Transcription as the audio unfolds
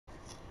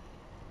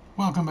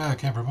Welcome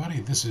back, everybody.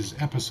 This is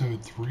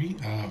episode 3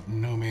 of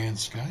No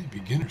Man's Sky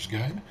Beginner's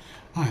Guide.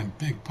 I'm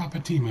Big Poppa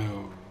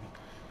T-Mo.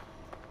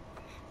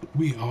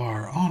 We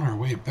are on our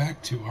way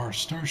back to our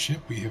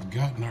starship. We have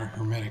gotten our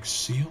hermetic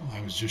seal.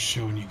 I was just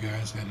showing you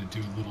guys how to do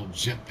a little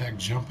jetpack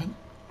jumping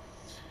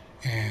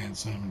and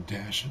some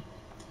dashing.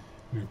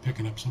 We were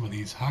picking up some of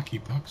these hockey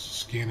pucks,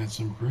 scanning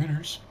some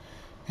critters,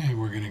 and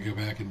we're going to go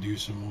back and do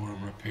some more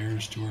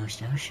repairs to our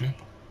starship.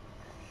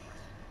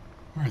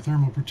 Our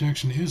thermal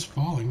protection is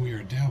falling. We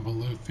are down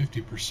below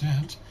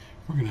 50%.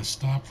 We're going to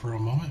stop for a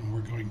moment and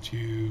we're going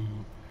to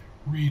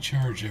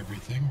recharge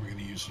everything. We're going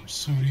to use some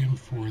sodium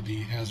for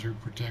the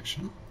hazard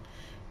protection.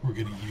 We're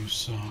going to use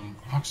some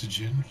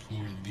oxygen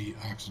for the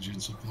oxygen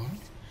supply.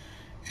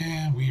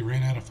 And we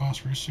ran out of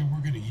phosphorus, so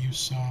we're going to use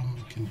some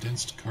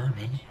condensed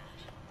carbon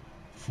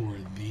for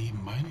the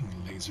mining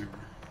laser.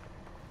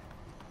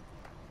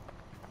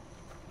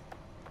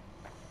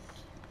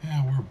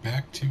 And we're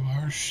back to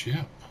our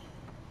ship.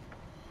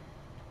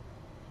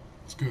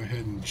 Let's go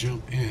ahead and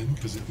jump in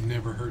because it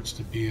never hurts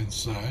to be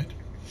inside.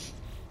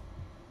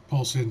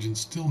 Pulse engine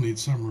still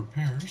needs some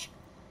repairs.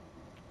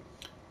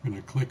 I'm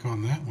going to click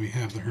on that. We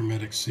have the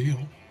hermetic seal.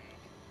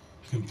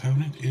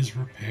 Component is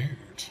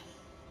repaired.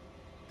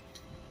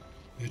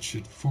 It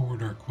should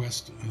forward our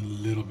quest a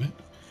little bit.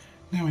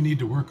 Now we need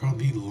to work on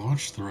the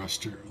launch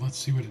thruster. Let's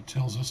see what it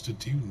tells us to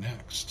do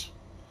next.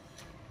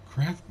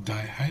 Craft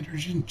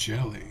dihydrogen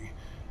jelly.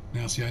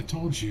 Now see, I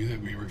told you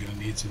that we were going to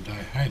need some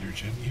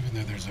dihydrogen, even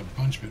though there's a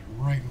bunch of it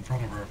right in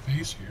front of our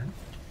face here.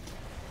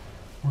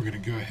 We're going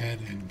to go ahead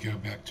and go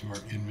back to our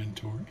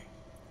inventory.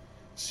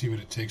 See what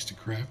it takes to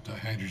craft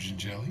dihydrogen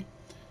jelly.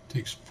 It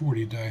takes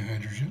 40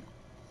 dihydrogen.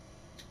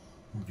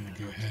 We're going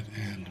to go ahead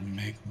and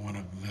make one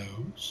of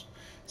those.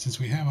 Since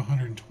we have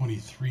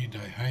 123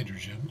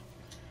 dihydrogen,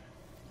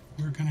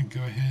 we're going to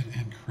go ahead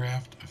and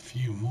craft a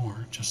few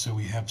more just so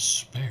we have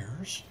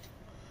spares.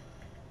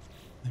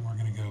 Then we're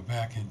going to go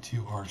back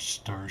into our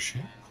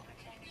starship,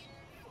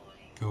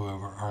 go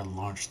over our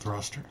launch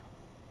thruster,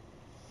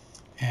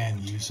 and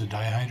use the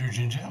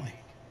dihydrogen jelly.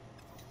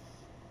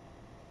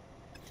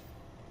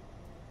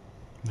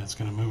 That's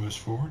going to move us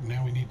forward.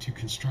 Now we need to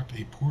construct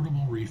a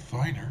portable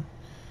refiner,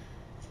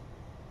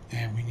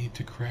 and we need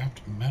to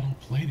craft metal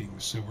plating.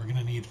 So we're going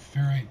to need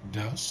ferrite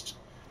dust.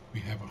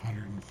 We have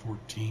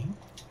 114.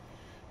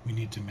 We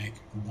need to make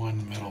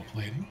 1 metal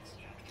plating.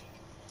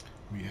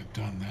 We have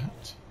done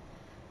that.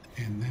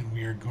 And then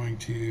we are going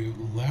to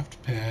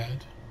left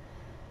pad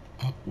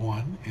up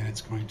 1, and it's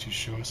going to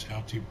show us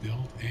how to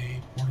build a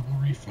portable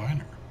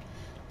refiner.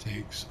 It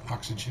takes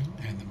oxygen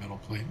and the metal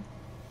plating.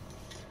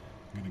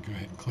 I'm going to go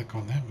ahead and click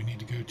on that. We need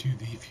to go to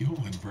the fuel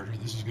inverter.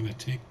 This is going to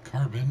take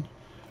carbon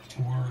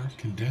or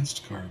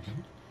condensed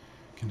carbon.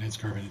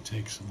 Condensed carbon it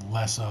takes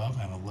less of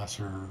and a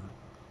lesser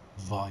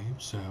volume,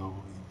 so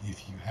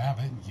if you have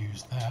it,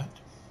 use that.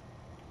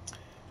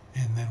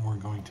 And then we're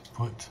going to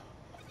put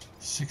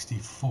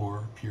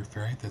 64 pure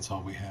ferrite, that's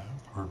all we have,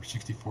 or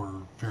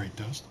 64 ferrite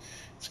dust.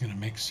 It's going to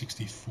make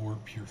 64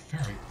 pure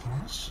ferrite for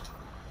us.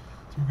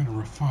 So we're going to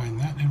refine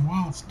that, and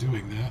while it's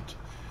doing that,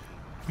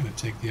 I'm going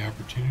to take the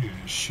opportunity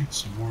to shoot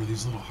some more of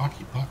these little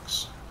hockey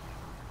pucks,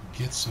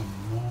 get some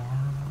more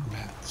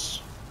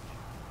mats.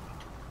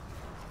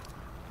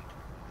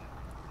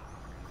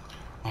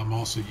 I'm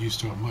also used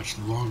to a much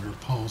longer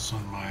pulse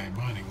on my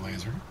mining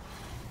laser,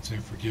 so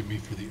forgive me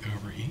for the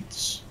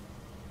overheats.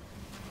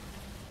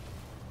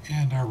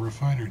 And our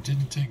refiner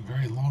didn't take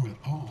very long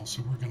at all,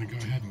 so we're going to go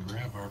ahead and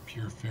grab our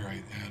pure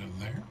ferrite out of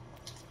there.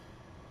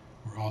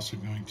 We're also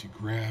going to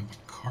grab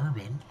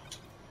carbon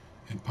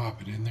and pop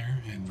it in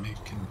there and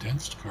make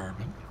condensed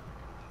carbon.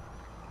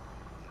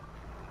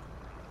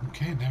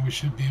 Okay, now we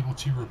should be able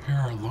to repair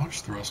our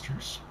launch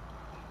thrusters.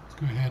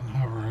 Let's go ahead and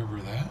hover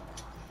over that.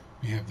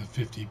 We have the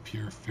 50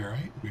 pure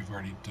ferrite. We've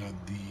already done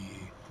the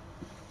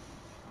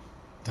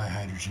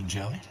dihydrogen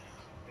jelly.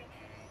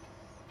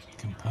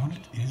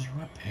 Component is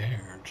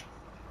repaired.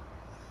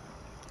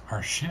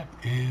 Our ship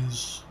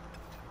is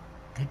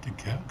good to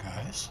go,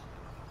 guys.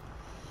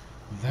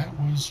 That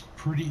was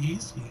pretty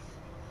easy.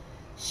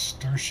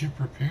 Starship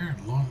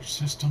repaired, launch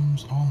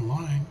systems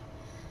online.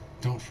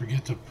 Don't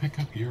forget to pick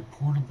up your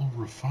portable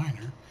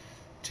refiner.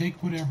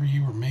 Take whatever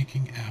you were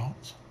making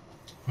out,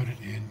 put it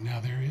in. Now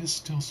there is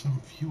still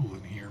some fuel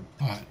in here,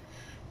 but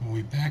when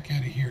we back out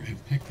of here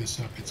and pick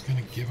this up, it's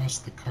going to give us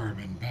the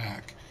carbon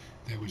back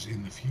that was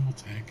in the fuel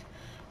tank.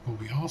 But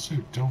we also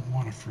don't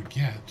want to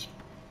forget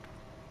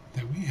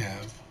that we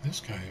have this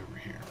guy over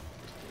here.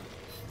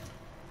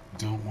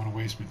 Don't want to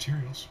waste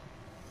materials.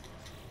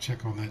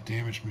 Check on that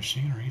damaged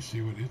machinery,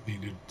 see what it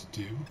needed to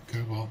do.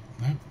 Cobalt,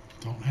 nope,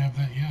 don't have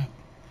that yet.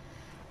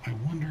 I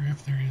wonder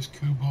if there is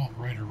cobalt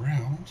right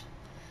around,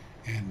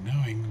 and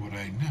knowing what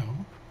I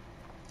know,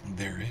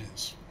 there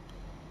is.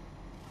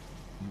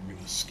 We're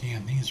going to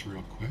scan these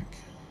real quick.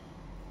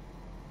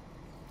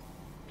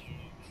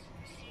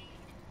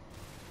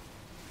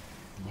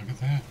 Look at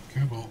that,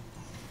 cobalt.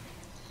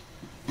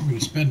 We're going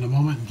to spend a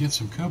moment and get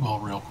some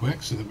cobalt real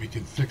quick so that we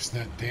can fix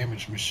that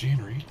damaged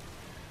machinery.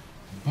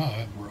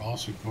 but we're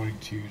also going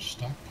to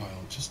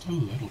stockpile just a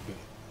little bit.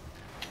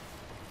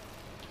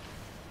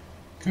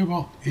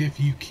 Cobalt, if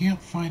you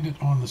can't find it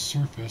on the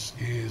surface,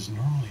 is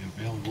normally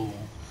available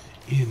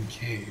in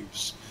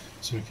caves.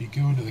 So if you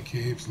go into the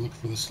caves, look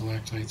for the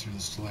stalactites or the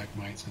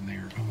stalagmites, and they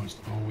are almost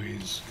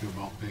always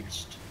cobalt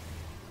based.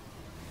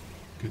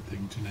 Good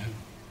thing to know.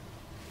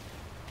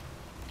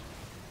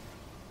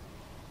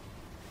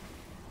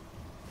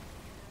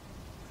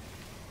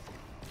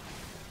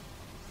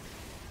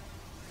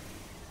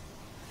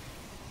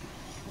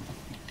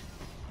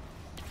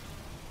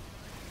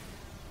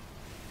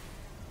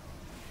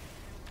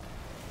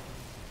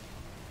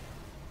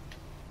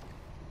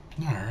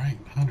 Alright,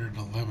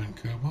 111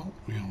 cobalt.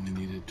 We only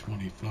needed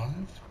 25.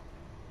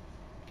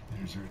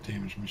 There's our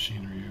damaged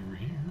machinery over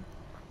here.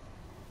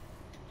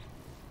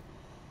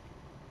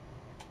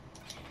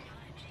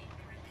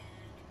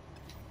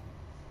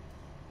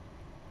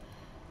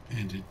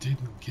 And it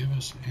didn't give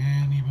us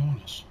any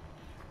bonus.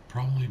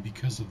 Probably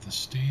because of the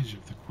stage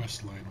of the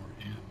quest line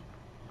we're in.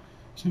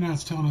 So now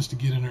it's telling us to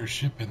get in our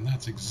ship, and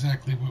that's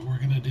exactly what we're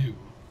going to do.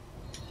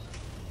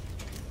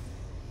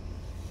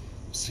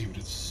 Let's see what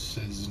it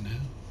says now.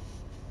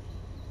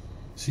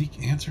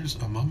 Seek answers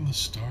among the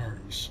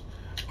stars.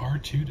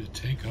 R2 to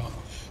take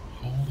off.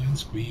 Hold and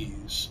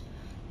squeeze.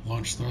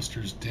 Launch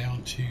thrusters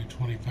down to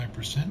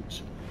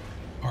 25%.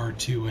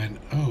 R2 and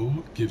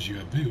O gives you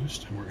a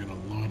boost, and we're going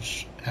to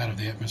launch out of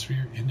the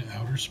atmosphere into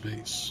outer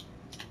space.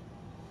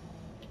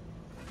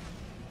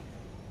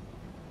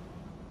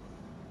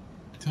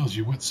 Tells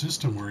you what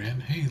system we're in.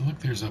 Hey, look,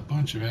 there's a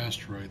bunch of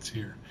asteroids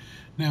here.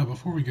 Now,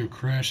 before we go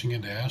crashing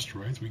into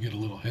asteroids, we get a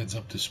little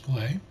heads-up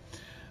display.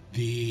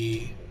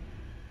 The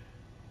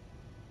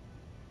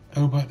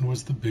O button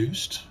was the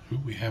boost. Ooh,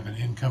 we have an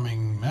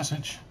incoming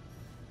message.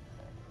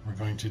 We're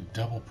going to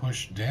double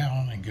push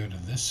down and go to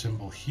this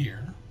symbol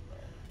here.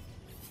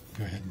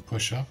 Go ahead and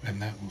push up,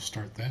 and that will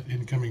start that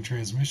incoming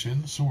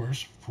transmission.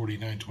 Source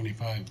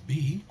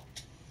 4925B.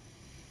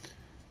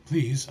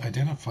 Please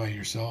identify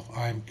yourself.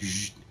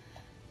 Let's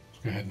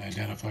go ahead and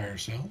identify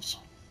ourselves.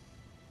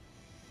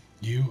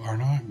 You are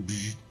not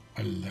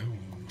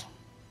alone.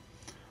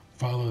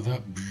 Follow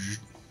the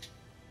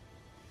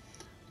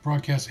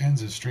broadcast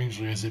ends as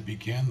strangely as it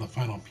began. The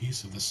final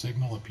piece of the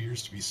signal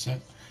appears to be set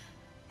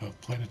of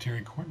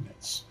planetary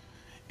coordinates.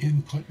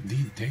 Input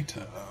the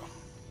data.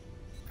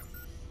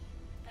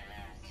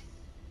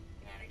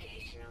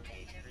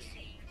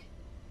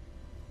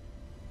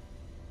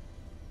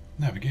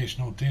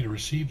 Navigational data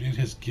received. It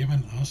has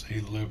given us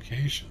a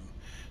location.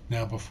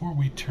 Now before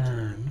we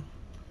turn,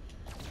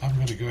 I'm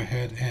going to go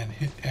ahead and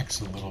hit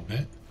X a little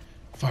bit,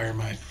 fire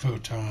my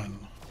photon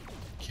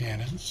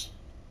cannons,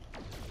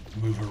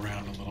 move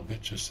around a little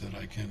bit just so that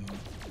I can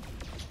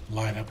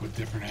line up with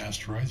different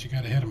asteroids. You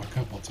got to hit them a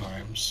couple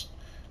times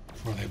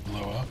before they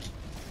blow up.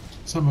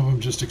 Some of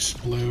them just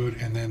explode,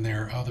 and then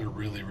there are other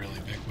really, really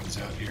big ones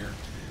out here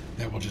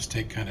that will just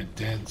take kind of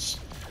deads.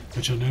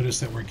 But you'll notice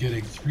that we're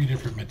getting 3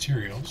 different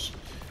materials.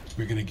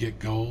 We're going to get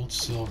gold,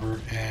 silver,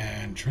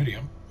 and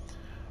tritium.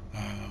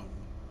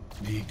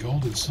 The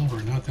gold and silver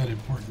are not that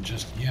important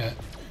just yet,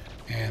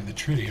 and the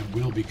tritium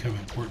will become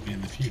important in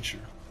the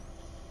future.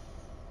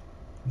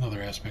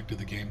 Another aspect of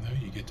the game, though,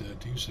 you get to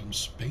do some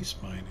space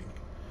mining.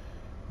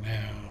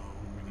 Now,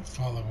 we're going to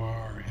follow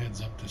our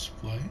heads-up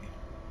display,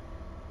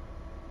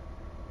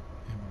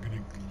 and we're going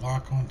to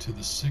lock onto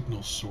the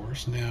signal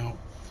source. Now,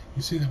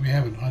 you see that we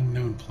have an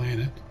unknown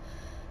planet,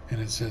 and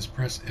it says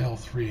press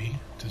L3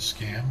 to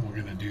scan. We're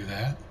going to do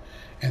that.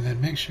 And then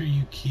make sure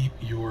you keep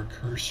your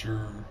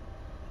cursor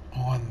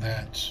on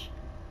that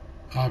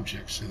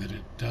object so that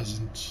it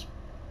doesn't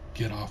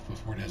get off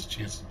before it has a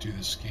chance to do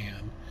the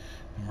scan.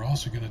 And we're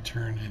also going to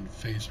turn and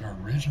face our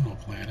original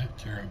planet,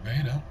 Cero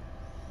Beta,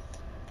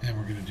 and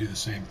we're going to do the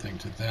same thing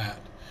to that.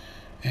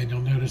 And you'll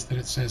notice that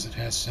it says it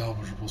has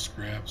salvageable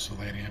scrap,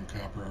 selenium,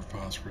 copper, or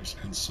phosphorus,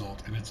 and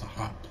salt, and it's a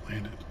hot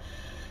planet.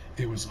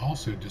 It was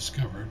also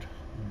discovered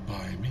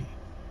by me.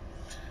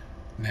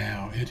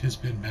 Now, it has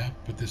been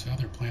mapped, but this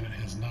other planet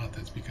has not.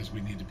 That's because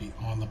we need to be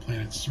on the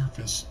planet's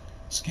surface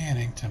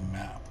scanning to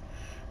map.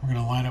 We're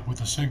going to line up with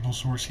the signal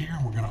source here,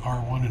 and we're going to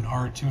R1 and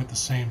R2 at the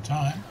same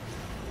time.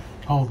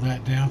 Hold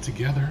that down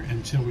together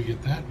until we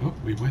get that. Oh,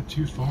 we went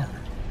too far.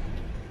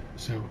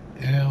 So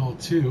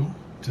L2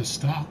 to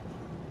stop.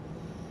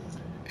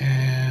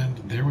 And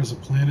there was a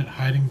planet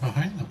hiding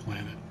behind the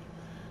planet.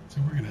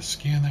 So we're going to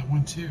scan that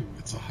one too.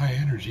 It's a high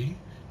energy,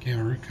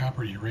 gamma root,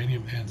 copper,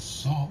 uranium, and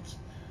salt.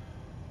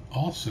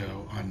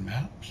 Also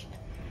unmapped.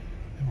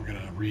 And we're going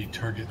to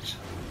retarget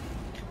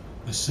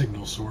the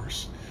signal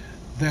source.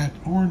 That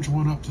orange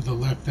one up to the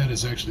left, that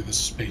is actually the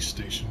space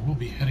station. We'll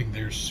be heading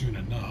there soon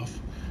enough.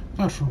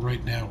 But for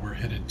right now, we're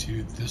headed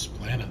to this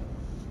planet.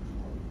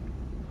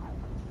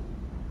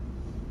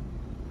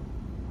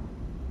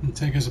 It'll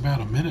take us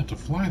about a minute to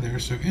fly there,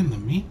 so in the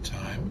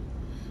meantime,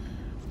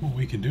 what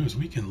we can do is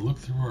we can look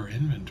through our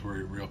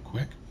inventory real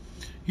quick.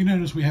 You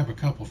notice we have a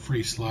couple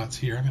free slots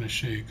here. I'm going to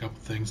show you a couple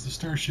things. The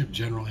Starship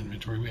General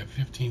Inventory, we have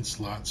 15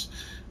 slots.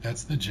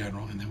 That's the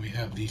General. And then we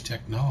have the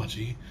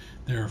Technology.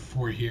 There are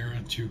 4 here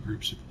and 2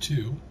 groups of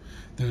 2.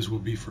 Those will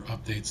be for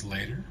updates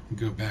later. We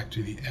go back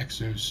to the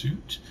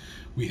Exosuit.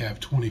 We have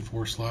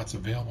 24 slots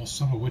available,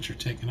 some of which are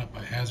taken up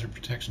by Hazard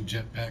Protection,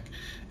 Jetpack,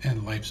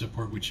 and Life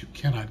Support, which you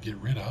cannot get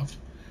rid of.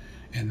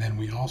 And then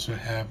we also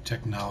have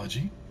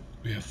Technology.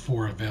 We have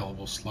 4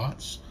 available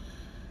slots.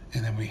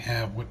 And then we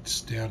have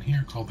what's down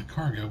here called the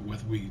Cargo,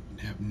 with we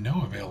have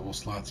no available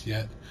slots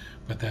yet,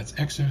 but that's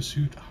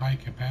Exosuit High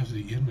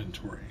Capacity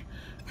Inventory.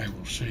 I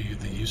will show you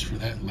the use for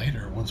that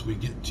later once we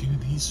get to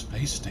the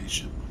space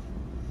station.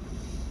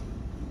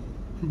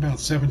 About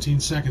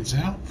 17 seconds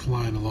out,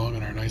 flying along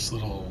on our nice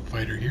little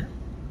fighter here.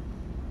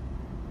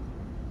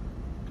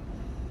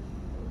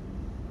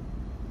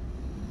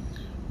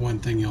 One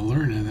thing you'll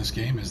learn in this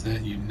game is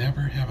that you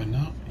never have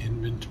enough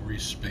inventory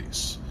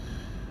space.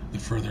 The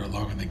further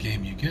along in the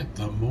game you get,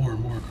 the more and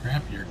more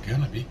crap you're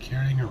going to be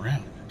carrying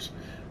around.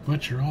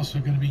 But you're also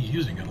going to be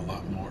using it a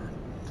lot more.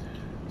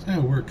 So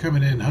we're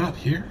coming in hot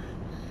here.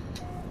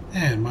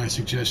 And my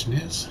suggestion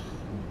is,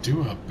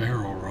 do a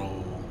barrel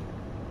roll.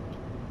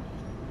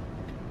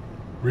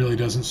 Really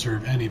doesn't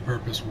serve any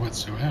purpose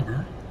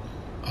whatsoever,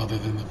 other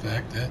than the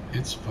fact that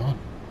it's fun.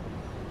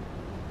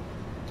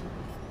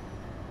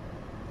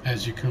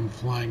 As you come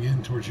flying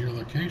in towards your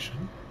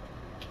location,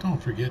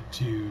 don't forget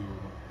to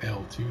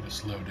L2 to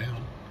slow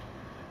down.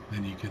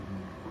 Then you can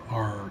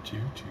R2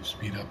 to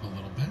speed up a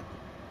little bit.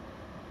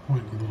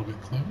 Point a little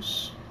bit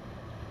close.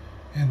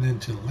 And then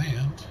to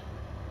land,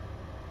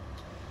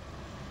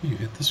 you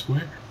hit the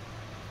square.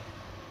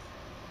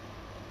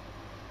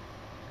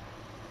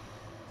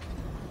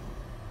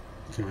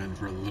 Come in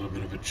for a little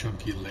bit of a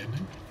chunky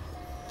landing.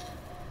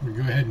 We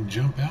go ahead and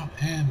jump out,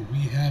 and we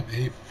have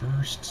a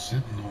first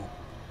Sentinel.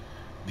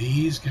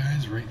 These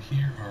guys right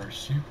here are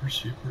super,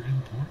 super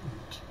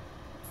important.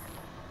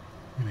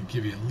 I'm going to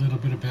give you a little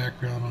bit of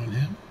background on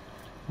him.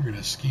 We're going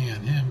to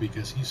scan him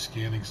because he's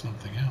scanning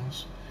something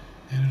else,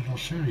 and it'll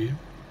show you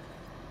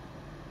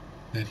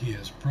that he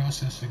is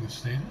processing the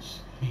status.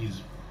 He's,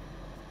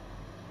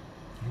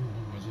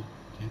 what was it?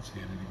 Can't see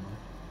it anymore.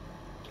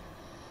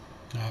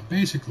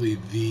 Basically,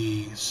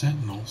 the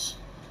Sentinels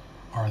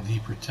are the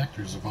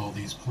protectors of all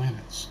these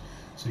planets.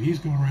 So he's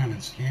going around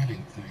and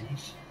scanning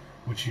things.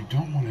 What you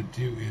don't want to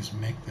do is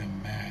make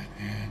them mad.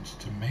 And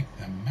to make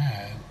them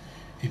mad,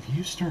 if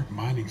you start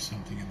mining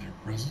something in their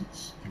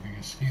presence, if you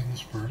can scan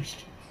this first,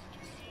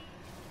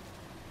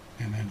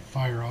 and then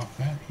fire off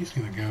that, he's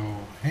going to go,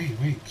 hey,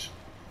 wait,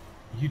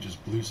 you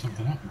just blew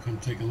something up and come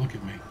take a look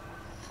at me.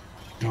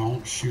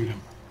 Don't shoot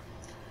him.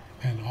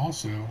 And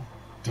also,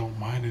 don't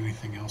mine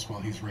anything else while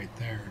he's right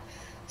there.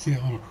 See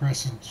that little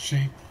crescent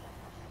shape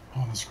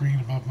on the screen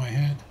above my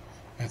head?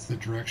 That's the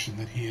direction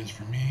that he is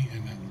for me,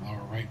 and then the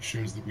lower right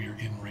shows that we are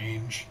in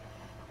range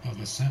of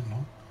a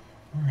Sentinel.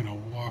 We're going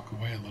to walk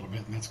away a little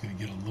bit, and that's going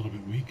to get a little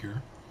bit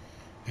weaker.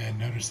 And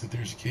notice that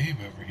there's a cave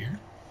over here.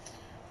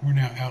 We're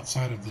now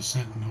outside of the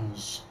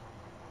Sentinel's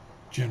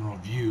general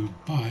view,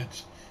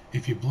 but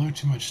if you blow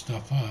too much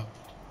stuff up,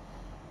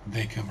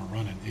 they come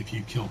a-running. If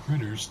you kill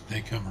critters,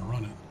 they come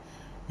a-running.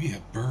 We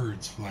have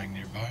birds flying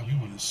nearby. We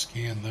want to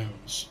scan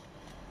those.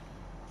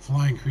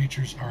 Flying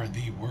creatures are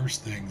the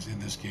worst things in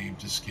this game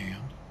to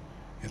scan.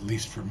 At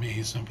least for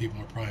me. Some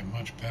people are probably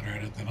much better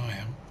at it than I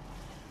am.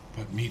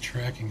 But me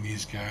tracking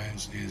these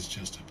guys is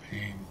just a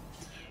pain.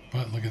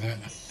 But look at that,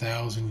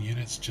 1,000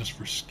 units just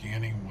for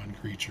scanning one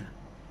creature.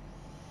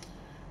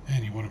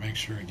 And you want to make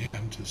sure,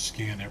 again, to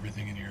scan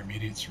everything in your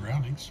immediate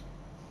surroundings.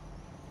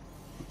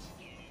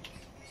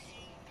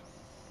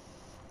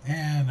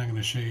 And I'm going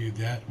to show you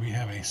that we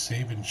have a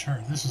save and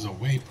chart. This is a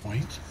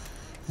waypoint.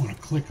 I want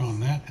to click on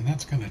that, and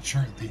that's going to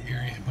chart the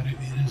area, but it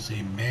is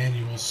a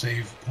manual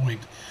save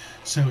point.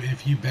 So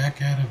if you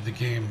back out of the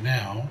game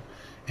now,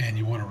 and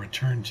you want to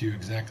return to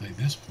exactly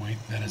this point,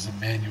 that is a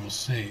manual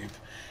save.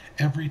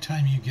 Every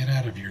time you get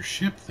out of your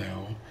ship,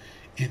 though,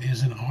 it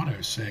is an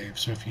auto-save.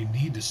 So if you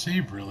need to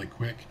save really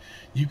quick,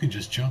 you can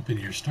just jump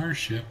into your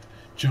starship,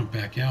 jump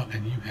back out,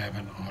 and you have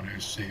an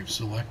auto-save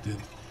selected.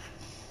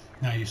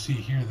 Now you see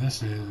here,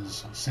 this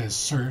says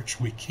search.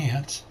 We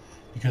can't,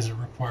 because it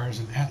requires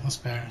an Atlas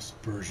Pass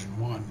version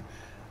 1.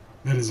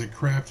 That is a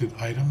crafted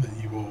item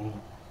that you will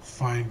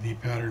find the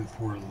pattern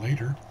for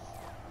later.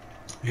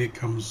 It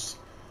comes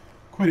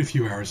quite a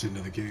few hours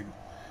into the game.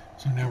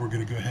 So now we're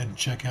going to go ahead and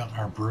check out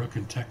our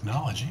broken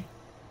technology.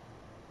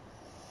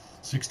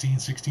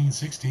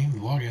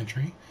 161616, log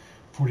entry,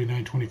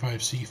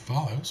 4925C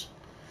follows.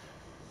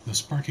 The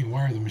sparking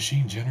wire of the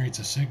machine generates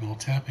a signal,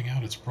 tapping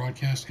out its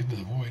broadcast into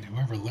the void.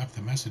 Whoever left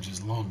the message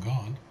is long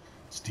gone.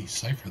 Let's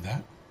decipher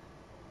that.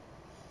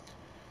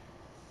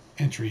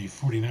 Entry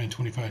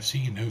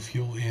 4925C, no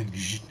fuel in.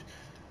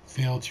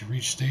 Failed to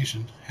reach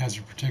station.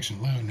 Hazard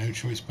protection low. No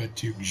choice but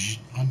to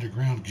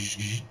underground.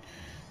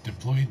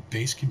 Deployed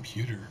base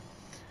computer.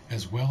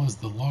 As well as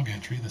the log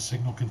entry, the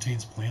signal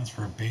contains plans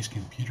for a base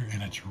computer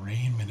and a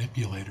terrain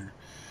manipulator.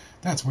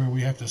 That's where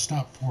we have to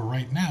stop for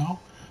right now.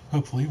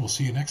 Hopefully, we'll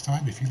see you next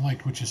time. If you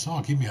liked what you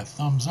saw, give me a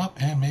thumbs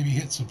up and maybe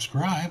hit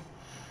subscribe.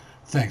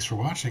 Thanks for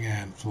watching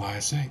and fly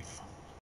safe.